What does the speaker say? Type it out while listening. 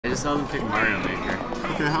just saw them pick Mario Maker.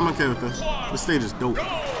 Okay, I'm okay with this. The stage is dope.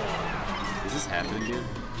 Is this happening, dude?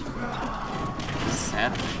 This is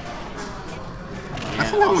happening. I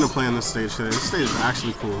think I want to play on this stage today. This stage is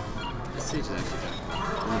actually cool. This stage is actually good.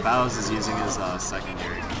 And the Bowz is using his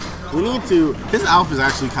secondary. We need to. His Alph is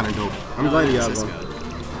actually kind of dope. I'm glad he has one.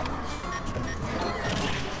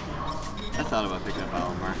 I thought about picking up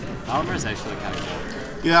Alph is actually kind of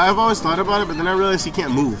cool. Yeah, I've always thought about it, but then I realized he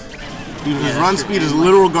can't move. His run speed is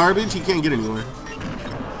literal garbage. He can't get anywhere.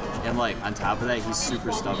 And like on top of that, he's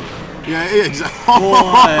super stubborn. Yeah, exactly.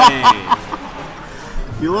 Boy.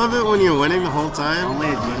 You love it when you're winning the whole time. Only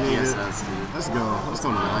a GGS, dude. Let's go. Let's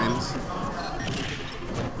go nines.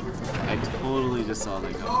 I totally just saw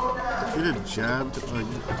that go. You did jab.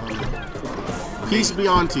 Peace be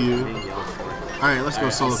on to you. All right, let's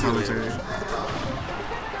go solo commentary.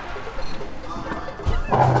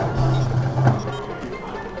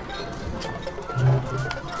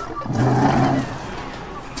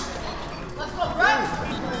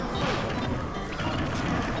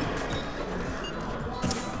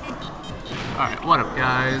 Alright, what up,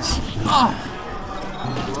 guys? Oh.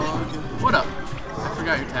 What up? I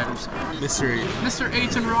forgot your tag. I'm sorry. Mr.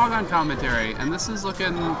 H and Rog on commentary, and this is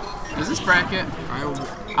looking. Is this bracket?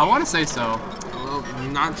 I want to say so. Well,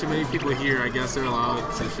 not too many people here. I guess they're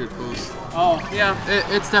allowed to shoot post. Oh, yeah,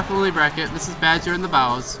 it's definitely bracket. This is Badger and the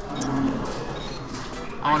Bowz.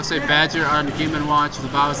 I want to say Badger on Game & Watch, the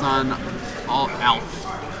Bowz on Alph.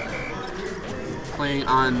 Playing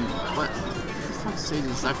on what fuck stage is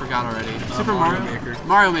this? I forgot already. Super Mario Maker.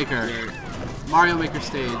 Mario Maker. Yeah. Mario Maker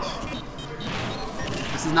stage.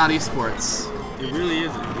 This is not esports. It really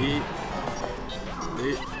isn't.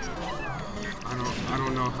 I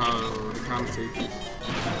don't know how to commentate this.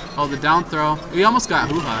 Oh, the down throw. We almost got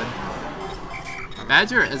hoo-ha'd.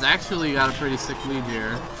 Badger has actually got a pretty sick lead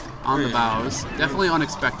here on the Bowz. Definitely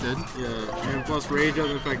unexpected. Yeah, and plus Rage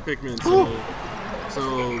doesn't affect Pikmin, so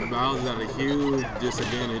Bowz is at a huge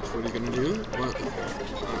disadvantage. What he's gonna do? What?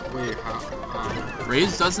 Wait, how?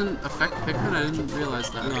 Rage doesn't affect Pikmin? I didn't realize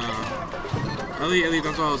that. Nah. At least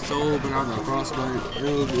that's what I was told when I was at Frostbite. It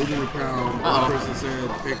was in the crowd. One person said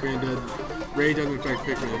Pikmin does. Rage doesn't affect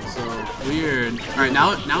Pikmin, so weird. All right,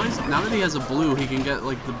 now that he has a blue, he can get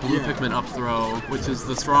like the blue Pikmin up throw, which is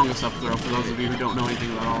the strongest up throw for those of you who don't know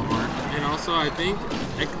anything about Olimar. And also, I think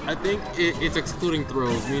it's excluding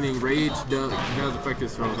throws, meaning Rage does affect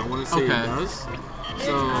his throws. I want to say it does.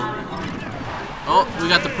 So. Oh, we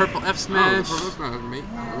got the purple F smash. Oh, the purple F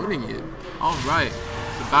smash, winning it. All right,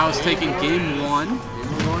 the Bowz taking game one.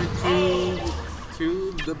 We're going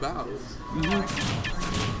to the Bowz.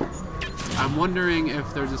 I'm wondering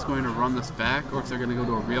if they're just going to run this back or if they're going to go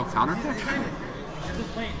to a real counter pick.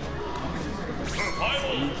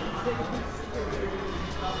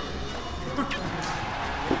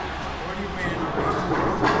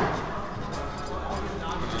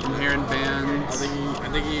 I'm hearing bands. I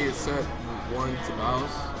think he set one to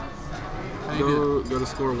Bowz. Go to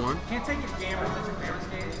score one. Can't take it damage as a fair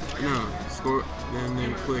stage. No, score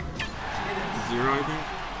then click 0. I think.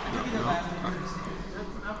 No.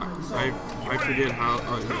 I forget how.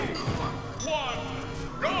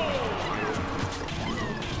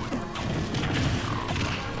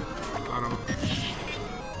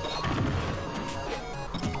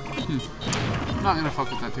 I'm not gonna fuck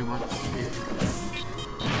with that too much.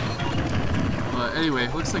 But anyway,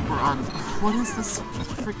 looks like we're on. What is this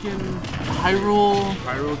freaking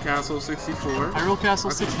Hyrule Castle 64. Hyrule Castle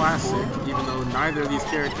 64. That's a classic, even though neither of these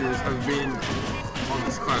characters have been on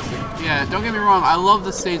this classic. Yeah, don't get me wrong, I love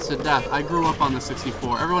the stage to death. I grew up on the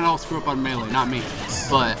 64. Everyone else grew up on Melee, not me.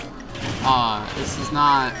 But this is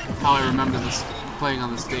not how I remember this playing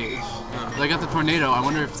on the stage. I got the tornado. I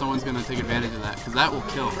wonder if someone's gonna take advantage of that, because that will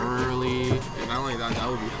kill early. And not only that, that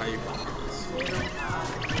would be hype.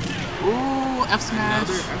 Ooh, F smash.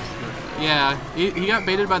 Yeah, he got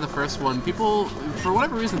baited by the first one. People, for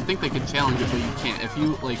whatever reason, think they can challenge it, but you can't. If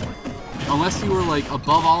you like, unless you were like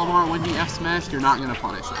above Olimar when he F smashed, you're not gonna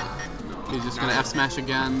punish it. He's just gonna F smash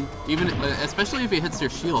again, even especially if it hits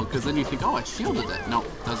your shield, because then you think, oh, I shielded it. No,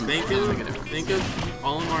 doesn't make a difference. Think of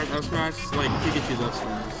Olimar's F smash like Pikachu's F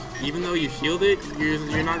smash. Even though you shield it,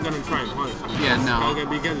 you're not gonna try and punish him. Yeah, no.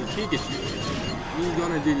 Because it's Pikachu. He's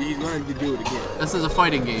gonna do it again. This is a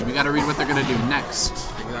fighting game. You gotta read what they're gonna do next.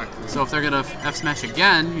 Exactly. So if they're gonna F smash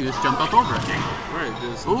again, you just jump up over it. Right.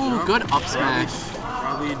 Just ooh, good up smash.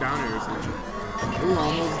 Probably down air or something. Ooh,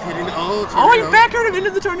 almost hitting it. Oh, he back aired him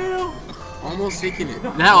into the tornado. Almost taking it.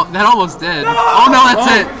 That almost did. No! Oh no, that's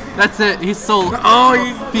it. That's it. He's so. Oh,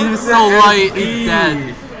 he was so light. He's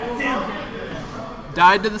dead.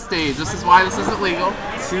 Died to the stage. This is why this isn't legal.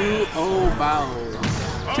 2-0 Bowz.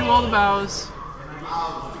 Too old to Bowz.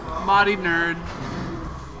 Body nerd.